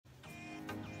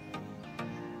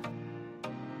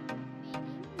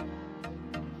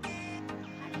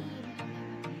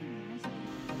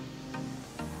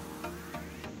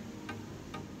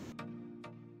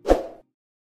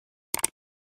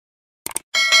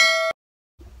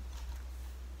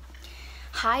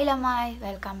Hi lamai,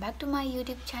 welcome back to my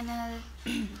YouTube channel.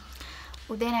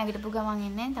 උදේ නැගිටපු ගමන්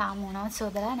ඉන්නේ තාම මොනවත්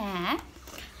සෝදලා නැහැ.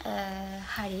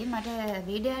 හරි මට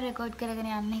වීඩියෝ රෙකෝඩ් කරගෙන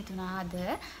යන්න හිතුණා අද.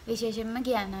 විශේෂයෙන්ම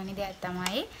කියන්න ඕනි දෙයක්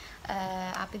තමයි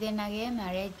අපි දෙන්නගේ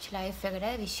මැරේජ් ලයිෆ් එකට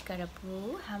විශ් කරපු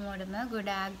හැමෝටම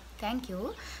ගොඩාක් thank you.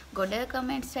 ගොඩ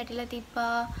කමෙන්ට්ස් වැටිලා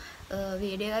තිබ්බා.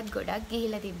 වීඩියෝ එකත් ගොඩක්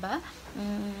ගිහිලා තිබ්බා.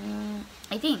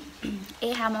 ඉතින්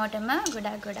ඒ හැමෝටම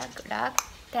ගොඩක්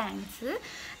thanks.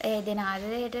 ඒ දෙන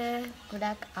ආදරයට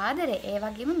ගොඩක් ආදරේ. ඒ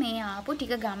වගේම මේ ආපු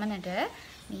ටික ගමනට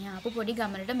මේ ආපු පොඩි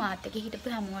ගමනට මාත් එක්ක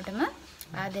හිටපු හැමෝටම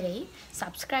ආදරෙයි.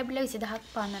 subscribe ලා 20000ක්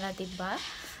පන්නලා තිබ්බා.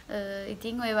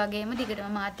 ඉතින් ඔය වගේම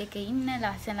දිගටම මාත් එක්ක ඉන්න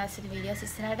ලස්සන වීඩියෝස්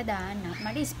ඉස්සරහට දාන්න.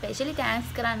 මට ස්පෙෂලි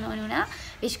thanks කරන්න ඕන වුණා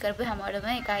විශ් කරපු හැමෝටම.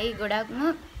 ඒකයි ගොඩක්ම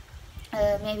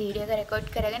මේ වීඩියෝ එක රෙකෝඩ්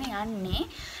කරගෙන යන්නේ.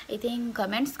 ඉතින්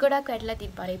කමෙන්ට්ස් ගොඩක් වැටලා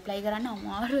තිබ්බා. රිප්ලයි කරන්න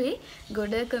අමාරුයි.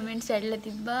 ගොඩ කමෙන්ට්ස් වැටලා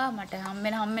තිබ්බා. මට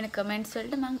හම්බෙන කමෙන්ට්ස්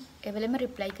වලට මම එවෙලෙම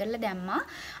රිප්ලයි කරලා දැම්මා.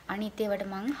 අනිත් ඒවට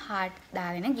මම heart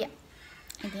දාගෙන ගියා.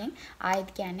 ඉතින් ආයෙත්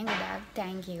කියන්නේ ගොඩාක්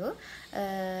thank you.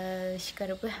 විශ්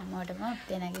කරපු හැමෝටම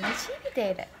දෙනගේ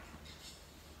ජීවිතේට.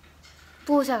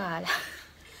 පූසා කාලා.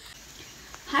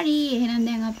 හරි එහෙනම්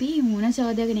දැන් අපි මුණ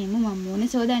සෝදගෙන ඉමු. මම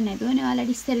මුණ සෝදන්නේ නැතුවනේ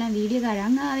ඔයාලට ඉස්සෙල්ලා වීඩියෝ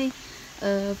කරන් ආවේ.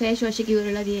 ෆේස් වොෂ් එක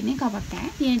ඉවරලා තියෙන්නේ කපක්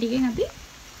නැහැ. තියෙන ටිකෙන් අපි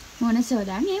මුණ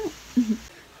සෝදාන් එමු.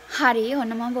 හරි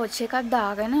ඔන්න මම වොච් එකක්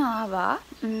දාගෙන ආවා.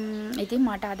 ඉතින්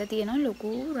මට අද තියෙන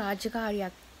ලොකු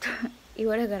රාජකාරියක්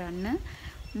ඉවර කරන්න.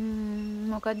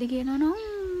 මොකද්ද කියනවනම්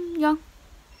යන්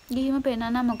ගිහිම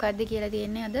පේනනම් මොකද්ද කියලා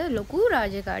තියෙන්නේ. අද ලොකු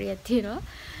රාජකාරියක් තියෙනවා.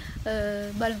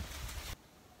 බලමු.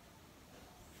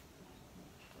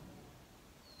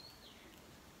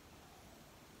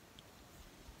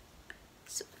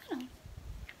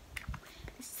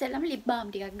 ඉස්සෙල්ලාම ලිප් බාම්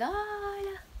ටිකක්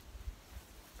ගාලා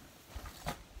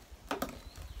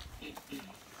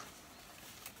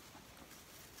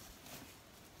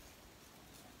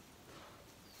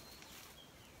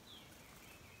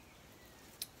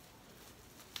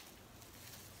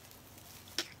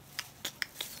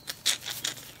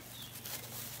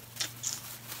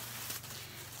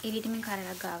ඒ විටමින්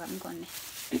කාරයක් ගාගන්න කොන්නේ.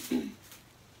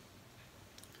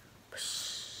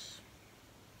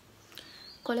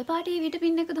 කොළ පාටේ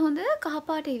විටමින් එකද හොඳ කහ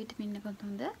පාටේ විටමින් එකද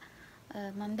හොඳ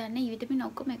මම දන්නේ විටමින්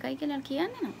ඔක්කොම එකයි කියලා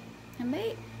කියන්නේ නෝ.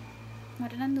 හැබැයි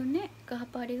මට නම් දුන්නේ කහ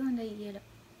පාටේ හොඳයි කියලා.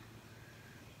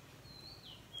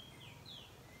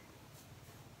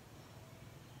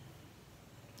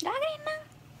 දාගෙන ඉන්න.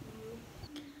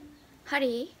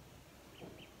 හරි.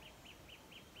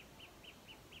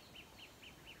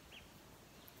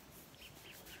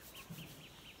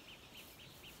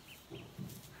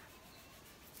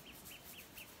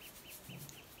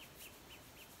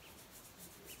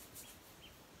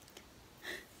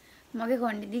 මගේ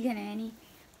කොණ්ඩේ දිග නෑනේ.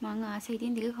 මං ආසයි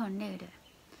ඉතින් දිග කොණ්ඩේකට.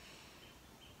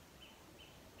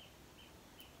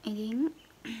 ඉතින්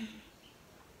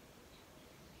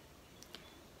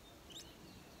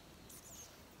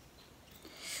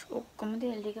ඔක්කොම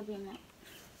තෙල් ටික බිම.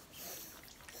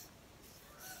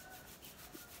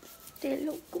 තෙල්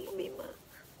ඔක්කොම බිම.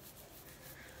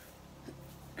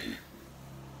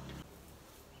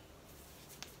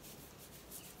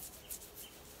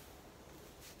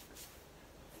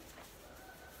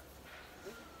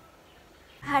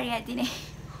 හරි ඇතිනේ.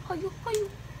 අයියෝ.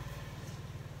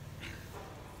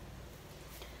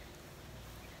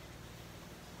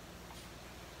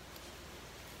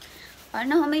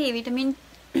 අන්න ඔහම මේ විටමින්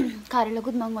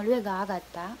කරලකුත් මම ඔළුවේ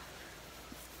ගාගත්තා.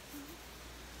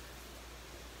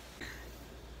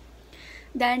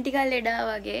 දැන් ටිකක් ලෙඩා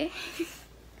වගේ.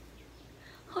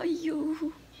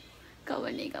 අයියෝ.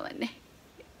 කවන්නේ.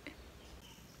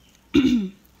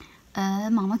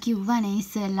 මම කිව්වනේ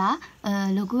ඉස්සෙල්ලා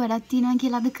ලොකු වැඩක් තියෙනවා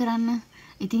කියලා අද කරන්න.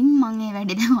 ඉතින් මම ඒ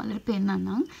වැඩේ දැන් ඔයාලට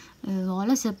පෙන්නන්නම්.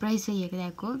 ඔයාලා සර්ප්‍රයිස් වෙයි එක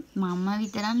දැක්කොත් මම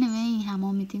විතරක් නෙමෙයි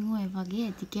හැමෝම ඉතින් ඔය වගේ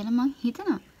ඇති කියලා මං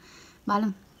හිතනවා.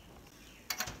 බලමු.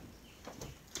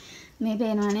 මේ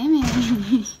පේනවනේ මේ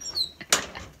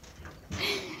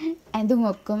ඇඳුම්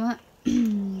ඔක්කොම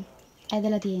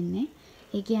ඇදලා තියෙන්නේ.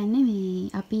 ඒ කියන්නේ මේ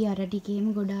අපි අර ටිකේම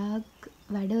ගොඩාක්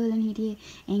වැඩවලන හිටියේ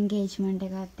එන්ගේජ්මන්ට්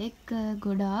එකත් එක්ක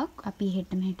ගොඩාක් අපි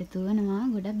හෙටම තුවනවා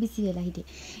ගොඩක් බිසි වෙලා හිටියේ.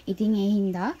 ඉතින් ඒ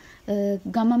හින්දා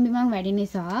ගමන් බිමන් වැඩි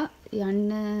නිසා යන්න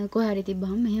කොහරි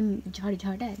තිබ්බහම මෙහෙම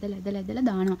ජාඩ ඇදලා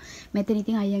දානවා. මෙතන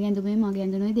ඉතින් අයියාගේ ඇඳුමේ මගේ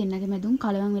ඇඳුමේ දෙන්නගේ මැදුම්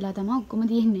කලවම් වෙලා තමයි ඔක්කොම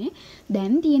තියෙන්නේ.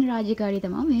 දැන් තියෙන රාජකාරිය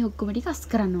තමයි මේ ඔක්කොම ටික අස්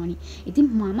කරන්න ඕනි. ඉතින්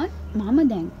මම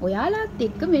දැන් ඔයාලාත්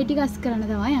එක්ක මේ ටික අස් කරන්න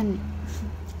තමයි යන්නේ.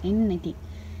 එන්න ඉතින්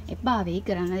එපා වෙයි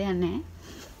කරන්න දෙයක් නැහැ.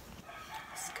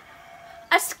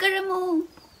 අස්කරමු.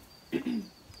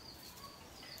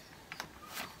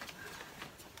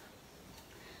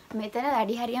 මෙතන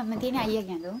වැඩි හරියක්ම තියෙන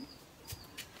අයියාගේ ඇඳුම්.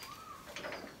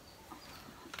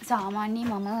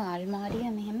 සාමාන්‍යයෙන් මම අල්මාරිය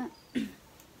මෙහෙම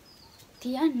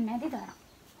තියන්නේ නැති තරම්.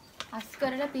 අස්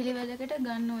කරලා පිළිවෙලකට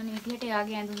ගන්න ඕනේ විදිහට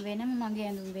යාගේ ඇඳුම් වෙනම මගේ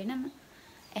ඇඳුම් වෙනම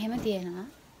එහෙම තියෙනවා.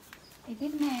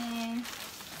 ඉතින්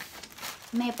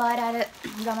මේ පාර අර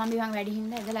ගමන් බිමන් වැඩි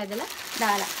හින්දා ඇදලා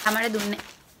දාලා තමයි දුන්නේ.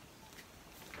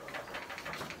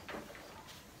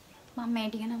 මම මේ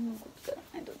ටික නම් මුකුත් කරන්නේ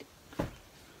නැතුව.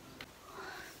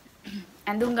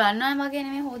 ඇඳුම් ගන්නවා වගේ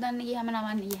නෙමෙයි හොදන්න ගියාම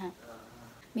නවන්න ගියාම.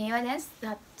 මේවා දැන්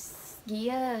ගිය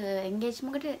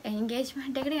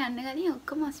එන්ගේජ්මන්ට් එකට යන්න ගලින්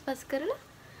ඔක්කොම අස්පස් කරලා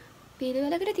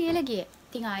පිළිවෙලකට තියලා ගියේ.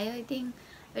 ඉතින් ආයෙ ඉතින්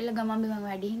වෙල ගමන් බිමන්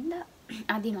වැඩි හින්දා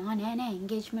අදිනවා නෑ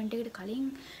එන්ගේජ්මන්ට් එකට කලින්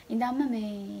ඉඳන්ම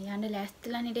මේ යන්න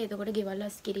ලෑස්තිලා නෙට. එතකොට ගෙවල්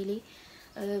වස් කිරිලි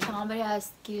කාමරය වස්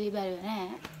කිරිලි බැලුවේ නෑ.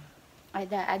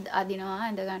 අද අදිනවා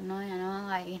ඇඳ ගන්නවා යනවා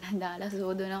ආයෙ දාලා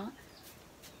සෝදනවා.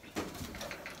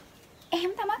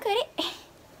 එහෙම තමයි කරේ.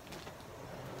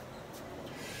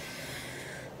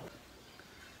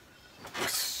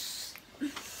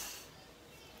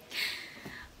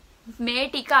 මේ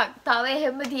ටිකක් තව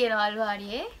එහෙම තියෙනවා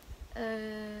අල්වාරියේ.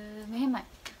 මෙහෙමයි.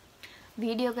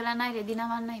 වීඩියෝ කරන්න රෙදි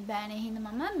නවන්නයි බෑනේ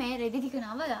හින්දා මම මේ රෙදි ටික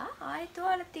නවලා ආයෙත්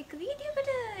ඔයාලත් එක්ක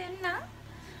වීඩියෝකට එන්න.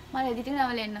 මම රෙදි ටික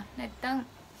නවලා එන්න. නැත්තම්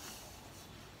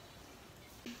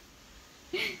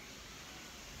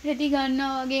රෙදි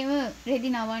ගන්නවා වගේම රෙදි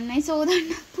නවන්නයි සෝදන්න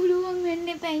පුළුවන්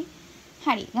වෙන්න එපැයි.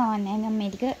 හරි ගමන්නේ මම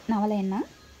මේ ටික නවලා එන්න.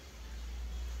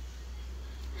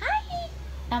 හයි.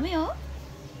 ළමයෝ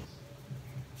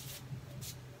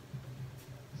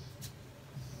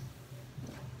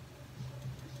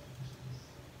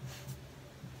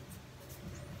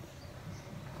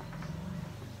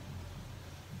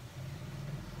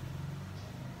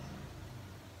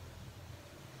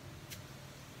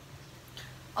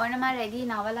ඔන්න මම රෙදි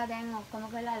නවලා දැන් ඔක්කොම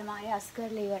කරලා අල්මාරිය අස්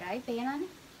කරලා ඉවරයි. පේනවනේ.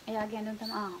 එයාගේ ඇඳුම්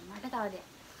තමයි මට තව දෙයක්.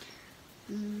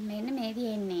 මෙන්න මේ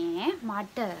තියෙන්නේ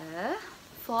මට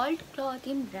ෆෝල්ට්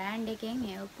ක්ලෝතින් බ්‍රෑන්ඩ් එකෙන්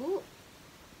එවපු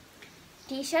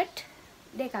ටී-ෂර්ට්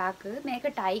දෙකක්. මේක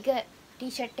ටයිගර්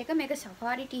ටී-ෂර්ට් එක, මේක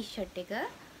සෆාරි ටී-ෂර්ට් එක.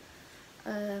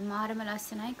 මාරම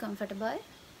ලස්සනයි, කම්ෆර්ටබල්.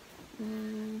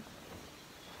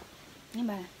 නේ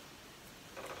බලන්න.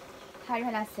 හරිම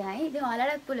ලස්සනයි. ඉතින්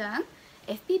ඔයාලටත් පුළුවන්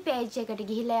FB page එකට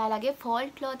ගිහිල්ලා යාලගේ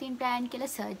ෆෝල්ට් ක්ලෝතින් බ්‍රෑන්ඩ්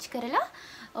කියලා සර්ච් කරලා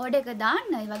ඕඩර් එක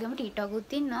දාන්න. ඒ වගේම TikTok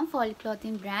උත් ඉන්නවා ෆෝල්ට්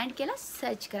ක්ලෝතින් බ්‍රෑන්ඩ් කියලා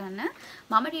සර්ච් කරන්න.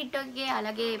 මම TikTok එකේ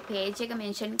යාලගේ page එක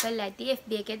මෙන්ෂන් කරලා ඇති,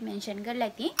 FB එකේත් මෙන්ෂන් කරලා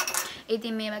ඇති.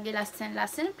 ඉතින් මේ වගේ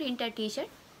ලස්සන printed t-shirt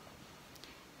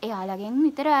ඒ යාලගෙන්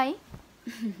විතරයි.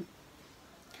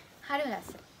 හරිම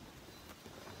ලස්සන.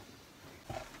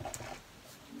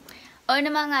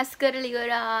 ඔන්න මං අස් කරලා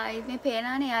ඉවරයි. මේ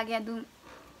පේනවනේ යාගේ අඳුම්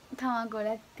තමා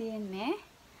ගොඩක් තියෙන්නේ.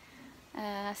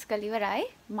 අස්කල් ඉවරයි.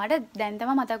 මට දැන්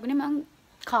තමයි මතක් වුණේ මං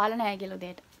කාලා නැහැ කියලා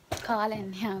උදේට. කාලා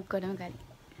එන්නේ ඔක්කොම කරි.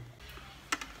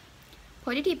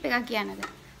 පොඩි ටිප් එකක් කියන්නද?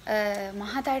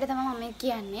 මහතායට තමයි මම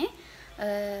කියන්නේ.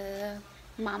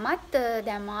 මමත්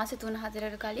දැන් මාස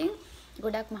 3-4කට කලින්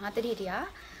ගොඩක් මහතට හිටියා.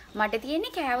 මට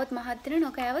තියෙන්නේ කෑවොත් මහත් වෙන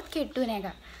නොකෑවොත් කෙට්ටු වෙන එක.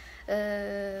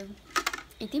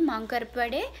 ඉතින් මං කරපු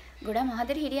වැඩේ ගොඩක්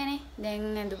මහතට හිටියානේ. දැන්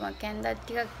ඇඳුමක් ඇඳලා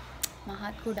ටිකක්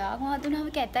මහත් කුඩා මහතුනම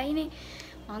කැතයිනේ.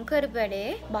 මං කරපු වැඩේ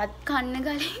බත් කන්න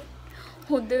කලින්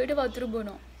හොඳට වතුර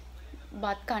බොනවා.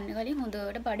 බත් කන්න කලින්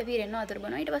හොඳට බඩ පිරෙන්න වතුර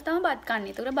බොනවා. ඊට පස්සේ තමයි බත්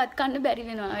කන්නේ. ඒකට බත් කන්න බැරි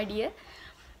වෙනවා වැඩිය.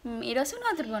 ඊට පස්සේ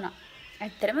වතුර බොනවා.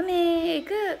 ඇත්තටම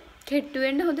මේක කෙට්ටු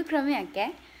වෙන්න හොඳ ක්‍රමයක් ඈ.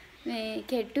 මේ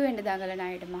කෙට්ටු වෙන්න දඟලන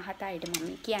අයට මහතයිට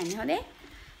මම කියන්නේ හොඳේ.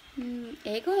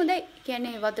 ඒක හොඳයි.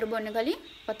 කියන්නේ වතුර බොන්න කලින්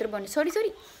වතුර බොන්න. සෝරි.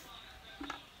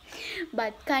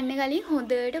 බත් කන්න කලින්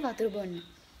හොඳට වතුර බොන්න.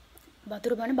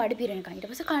 වතුර බොන්න බඩ පිරෙනකන්. ඊට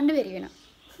පස්සේ කන්න බැරි වෙනවා.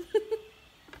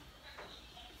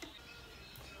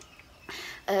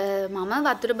 මම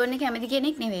වතුර බොන්න කැමති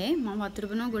කෙනෙක් නෙවෙයි. මම වතුර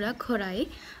බොනවා ගොඩක් හොරයි.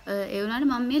 ඒ වුණාට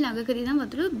මම මේ ළඟකදී නම්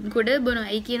වතුර ගොඩ බොනවා.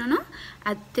 ඒ කියනවා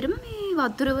ඇත්තටම මේ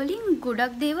වතුර වලින්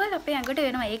ගොඩක් දේවල් අපේ ඇඟට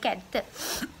වෙනවා. ඒක ඇත්ත.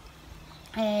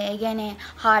 ඒ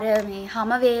කියන්නේ මේ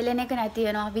හැම වේලෙන එක නැති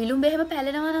වෙනවා. විලුඹ එහෙම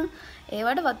පැලෙනවා නම්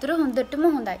ඒවට වතුර හොඳටම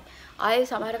හොඳයි. ආයේ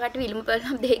සමහර කට විලුඹ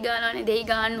පැලෙනම් දෙයි ගන්නවනේ. දෙයි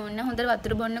ගන්න ඕනේ. හොඳට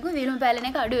වතුර බොන්නකෝ විලුඹ පැලෙන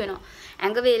එක අඩු වෙනවා.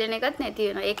 ඇඟ වේලෙන එකත් නැති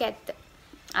වෙනවා. ඒක ඇත්ත.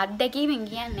 අත්දැකීමෙන්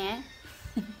කියන්නේ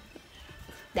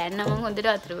දැන් නම් හොඳට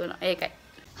වතුර බොනවා. ඒකයි.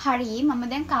 හරි මම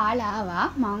දැන් කාලා ආවා.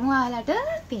 මම ඔයාලට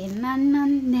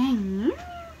පෙන්නන්නම් දැන්.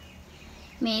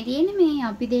 මේ තියෙන්නේ මේ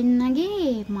අපි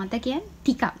දෙන්නගේ මතකයන්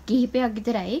ටිකක් කිහිපයක්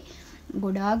විතරයි.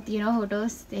 ගොඩාක් තියෙනවා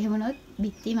ෆොටෝස්. එහෙමනොත්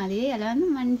බිත්ති මැදේ යලන්න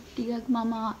මම ටිකක්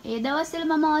මම ඒ දවස්වල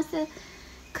මම ආස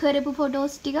කරපු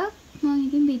ෆොටෝස් ටිකක් මම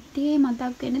ඉතින් බිත්තියේ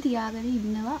මතක් වෙන්න තියාගෙන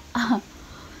ඉන්නවා.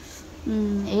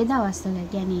 ඒ දවස්වල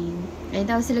කියන්නේ ඒ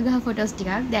දවස්වල ගහ ෆොටෝස්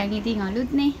ටිකක් දැන් ඉතින්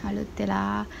අලුත්නේ. අලුත්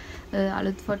වෙලා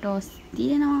අලුත් ෆොටෝස්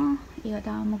තියෙනවා. ඒවා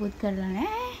තාම මොකුත් කරලා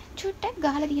නැහැ. චුට්ටක්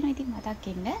ගහලා තියෙනවා ඉතින් මතක්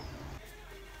වෙන්න.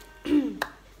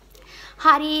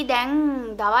 හරි දැන්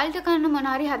දවල්ට කන්න මොන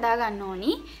හරි හදා ගන්න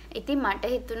ඕනි. ඉතින් මට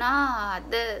හිතුණා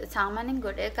අද සාමාන්‍යයෙන්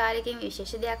ගොඩ කාලෙකින්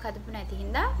විශේෂ දෙයක් හදපු නැති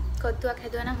හින්දා කොත්තුවක්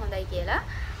හදුවා නම් හොඳයි කියලා.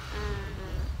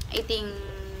 ඉතින්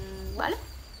බලමු.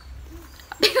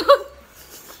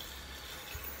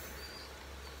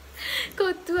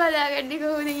 කොත්තු හදාගන්නේ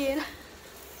කොහොමද කියලා.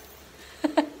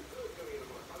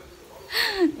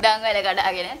 දඟල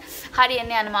කඩාගෙන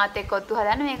හරියන්නේ යන මාත් එක්ක කොත්තු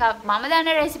හදන්න. මේක මම දන්න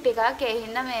රෙසිපි එකක්. ඒ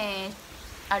හින්දා මේ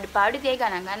අඩපාඩු දෙය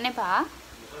ගණන් ගන්න එපා.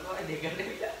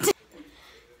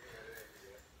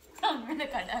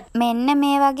 මෙන්න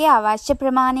මේ වගේ අවශ්‍ය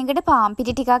ප්‍රමාණයකට පාන්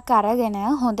පිටි ටිකක් අරගෙන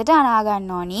හොඳට අනා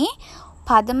ගන්න ඕනි.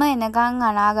 පදම එනකන්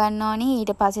අනා ගන්න ඕනි.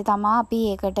 ඊට පස්සේ තමයි අපි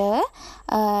ඒකට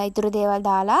ඉතුරු දේවල්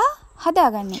දාලා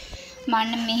හදාගන්නේ.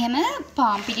 මම මෙහෙම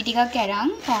පාන් පිටි ටිකක් අරන්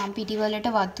පාන් පිටි වලට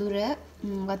වතුර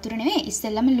නෙවෙයි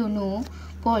ඉස්සෙල්ලම ලුණු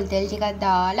පොල් තෙල් ටිකක්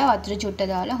දාලා වතුර චුට්ට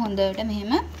දාලා හොඳට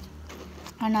මෙහෙම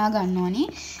අනා ගන්න ඕනේ.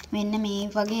 මෙන්න මේ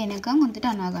වගේ එනකන් හොඳට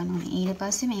අනා ගන්න ඕනේ. ඊට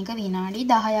පස්සේ මේක විනාඩි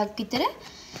 10ක් විතර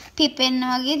පිපෙන්න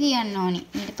වගේ තියන්න ඕනේ.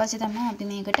 ඊට පස්සේ තමයි අපි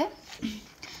මේකට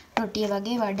රොටිය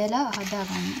වගේ වඩලා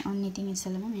හදාගන්නේ. ඔන්න ඉතින්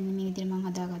ඉස්සෙල්ලම මෙන්න මේ විදිහට මම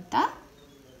හදාගත්තා.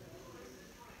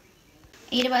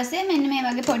 ඊට පස්සේ මෙන්න මේ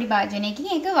වගේ පොඩි භාජනයකින්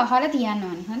ඒක වහලා තියන්න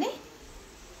ඕනේ. හොඳේ?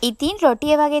 ඉතින්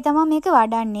රොටිය වගේ තමයි මේක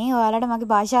වඩන්නේ. ඔයාලට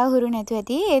මගේ භාෂාව හුරු නැතුව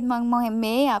ඇති. ඒත් මම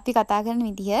මේ අපි කතා කරන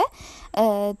විදිය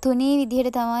තුනී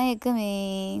විදිහට තමයි එක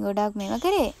මේ ගොඩක් මේවා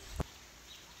කරේ.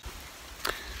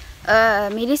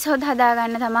 මිරිස් හොද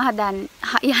හදාගන්න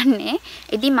තමයි යන්නේ.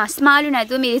 ඉතින් මස් මාළු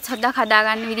නැතුව මිරිස් හොද්දක්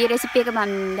හදාගන්න විදිය රෙසිපි එක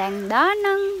මම දැන්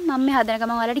දාන්නම්. මම මේ හදන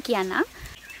ගමන් ඔයාලට කියන්නම්.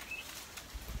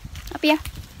 අපි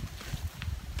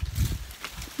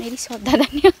මිරිස් හොද්ද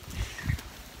හදන්නේ.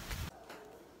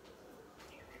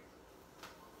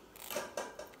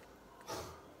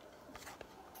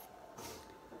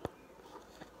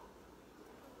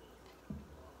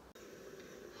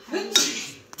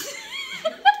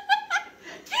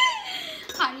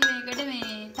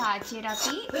 තාච්චියට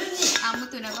අපි අමු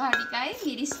 3 ටිකයි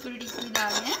මිරිස් කුඩු ටිකක්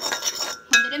දාගෙන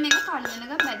හොඳට මේක කල්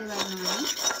වෙනකම් බැද ගන්න ඕනේ.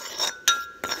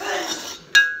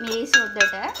 මිරිස්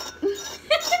හොද්දට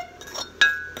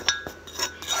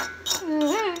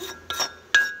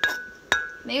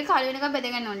මේක කල් වෙනකම් බැද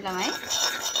ගන්න ඕනේ ළමයි.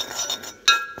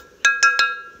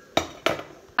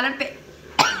 අලපේ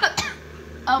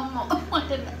අම්මෝ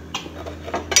මට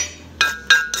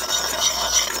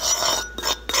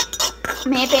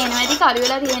මේ පේනවා ඇති කළු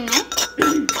වෙලා තියෙන්නේ.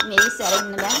 මිරිස්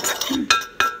ඇරෙන්න බෑ.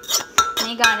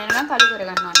 මේ ගාන යනකම් කළු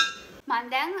කරගන්න ඕනේ. මම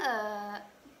දැන්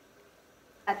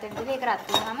අතෙන්ද මේක රත්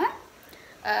වුණාම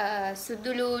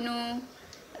සුදු ලුණු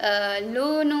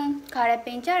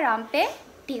කරපිංච රම්පේ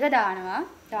ටික දානවා.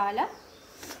 දාලා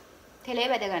තෙලේ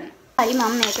බැද ගන්න. හරි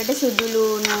මම මේකට සුදු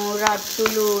ලුණු රතු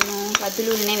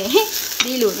ලුණු නෙවෙයි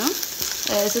දී ලුණු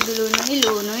සුදු ලුණුයි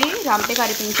රම්පේ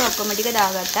කරපිංච ඔක්කොම ටික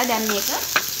දාගත්තා. දැන් මේක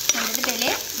හොඳට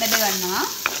තෙලේ බැද ගන්නවා.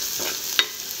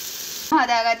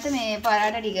 හදාගත්ත මේ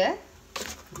පරාට ටික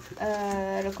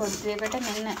කොත්තුවකට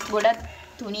මෙන්න ගොඩක්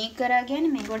තුනී කරා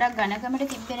කියන්නේ මේ ගොඩක් ඝනකමට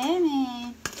තිබ්බේ නෑ මේ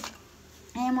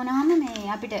එහෙම වුණාම මේ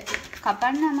අපිට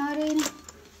කපන්න අමාරුයිනේ.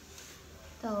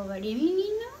 තව වැඩිමින්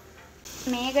ඉන්නවා.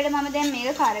 මේකට මම දැන් මේක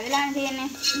කර වෙලානේ තියෙන්නේ.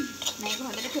 මේක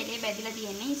හොඳට තෙලේ බැදලා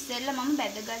තියෙන්නේ. ඉස්සෙල්ලා මම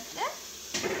බැදගත්ත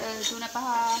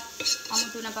අමු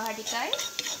 3 ටිකයි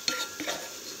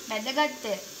බැදගත්ත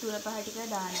 3 ටික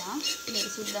දානවා.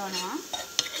 මිරිසුත් දානවා.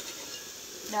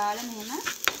 දාලා මෙහෙම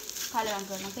කලවම්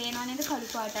කරනවා. පේනව නේද කළු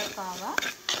පාටක් ආවා.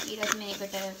 ඊට පස්සේ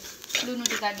මේකට ලුණු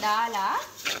ටිකක් දාලා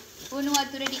උණු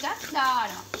වතුර ටිකක්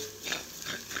දානවා.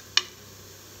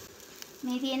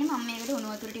 මේ තියෙන්නේ මම මේකට උණු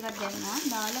වතුර ටිකක් දැම්මා.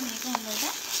 දාලා මේක හොඳට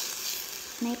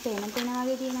මේ පේන වගේ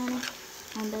තියෙනවානේ.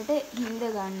 හොඳට හිඳ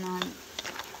ගන්නවා.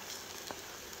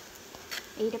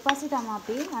 ඊට පස්සේ තමයි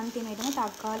අපි අන්තිමේටම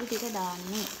තක්කාලි ටික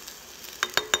දාන්නේ.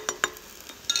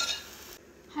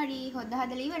 හරි හොද්ද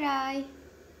හදලා ඉවරයි.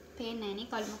 පේන්නේ නැණි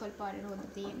කල්ම පාරේ හොද්ද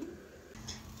තියෙන්නේ.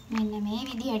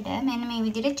 මෙන්න මේ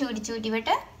විදිහට චූටි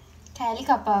වට කෑලි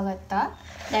කපා ගත්තා.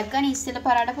 දැක්කනේ ඉස්සෙල්ලා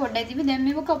පරාට පොඩ්ඩයි තිබි දැන්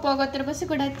මේක කපා ගත්තට පස්සේ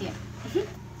ගොඩක් තියෙනවා.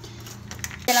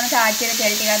 ඊළඟ තාච්චියට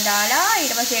තෙල් ටිකක් දාලා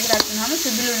ඊට පස්සේ ඒක රත් වුණාම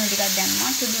සුදු ලුණු ටිකක් දැම්මා.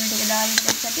 සුදු ලුණු ටික දාලා ඊට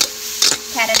පස්සේ අපි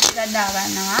කැරට් ටිකක් දා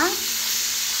ගන්නවා.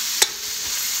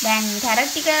 දැන්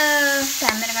කැරට් ටික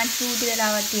සැම්මනකන් චූටි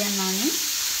වෙලාවක් තියන්න ඕනේ.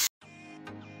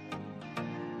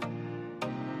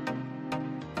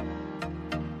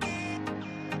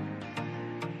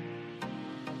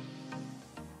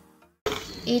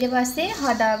 ඊට පස්සේ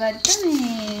හදාගත්ත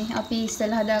මේ අපි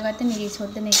ඉස්සෙල්ලා හදාගත්ත මිරිස්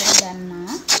හොද්ද මේකට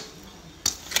දැම්මා.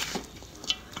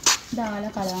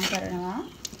 දාලා කලවම් කරනවා.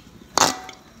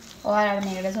 ඔයාලට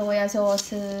මේකට සෝයා සෝස්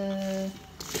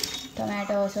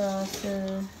ටොමැටෝ සෝස්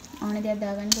ඕන දෙයක්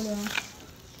දාගන්න පුළුවන්.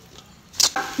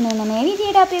 මෙන්න මේ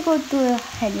විදිහට අපේ කොත්තුව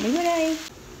හැදිලා ඉවරයි.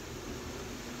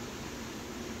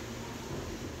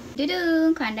 ඩුඩු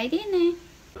කණ්ඩායි තියන්නේ.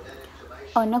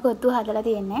 ඔන්න කොත්තු හදලා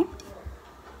තියෙන්නේ.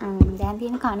 දැන්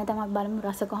තියෙන කන තමයි බලමු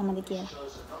රස කොහමද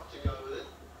කියලා.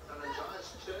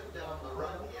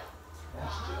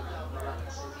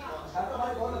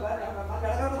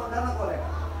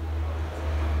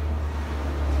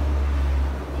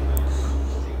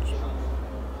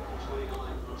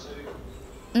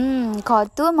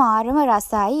 කොත්තුව මාරම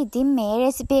රසයි. ඉතින් මේ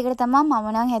රෙසිපි එකට තමයි මම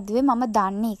නම් හැදුවේ. මම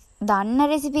දන්න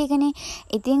රෙසිපි එකනේ.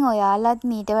 ඉතින් ඔයාලත්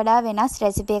මීට වඩා වෙනස්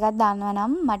රෙසිපි එකක් දන්නවා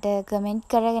නම් මට කමෙන්ට්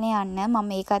කරගෙන යන්න. මම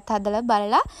ඒකත් හදලා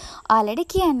බලලා ඔයාලට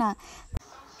කියන්නම්.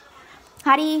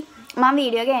 හරි මම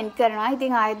වීඩියෝ එක එන්ඩ් කරනවා.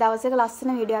 ඉතින් ආයෙ දවසක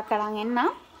ලස්සන වීඩියෝ එකක් අරන්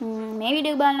එන්නම්. මේ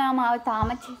වීඩියෝ බලනවා මාව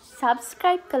තාම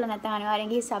සබ්ස්ක්‍රයිබ් කරලා නැත්නම්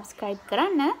අනිවාර්යෙන් ගිහින් සබ්ස්ක්‍රයිබ්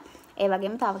කරන්න. ඒ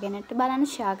වගේම තව කෙනෙක්ට බලන්න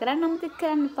ෂෙයා කරන්න අමතක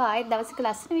කරන්න එපා. ආයෙ දවසක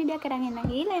ලස්සන වීඩියෝ එකක් අරන් එන්න.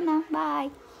 ගිහලා එන්න. බයි.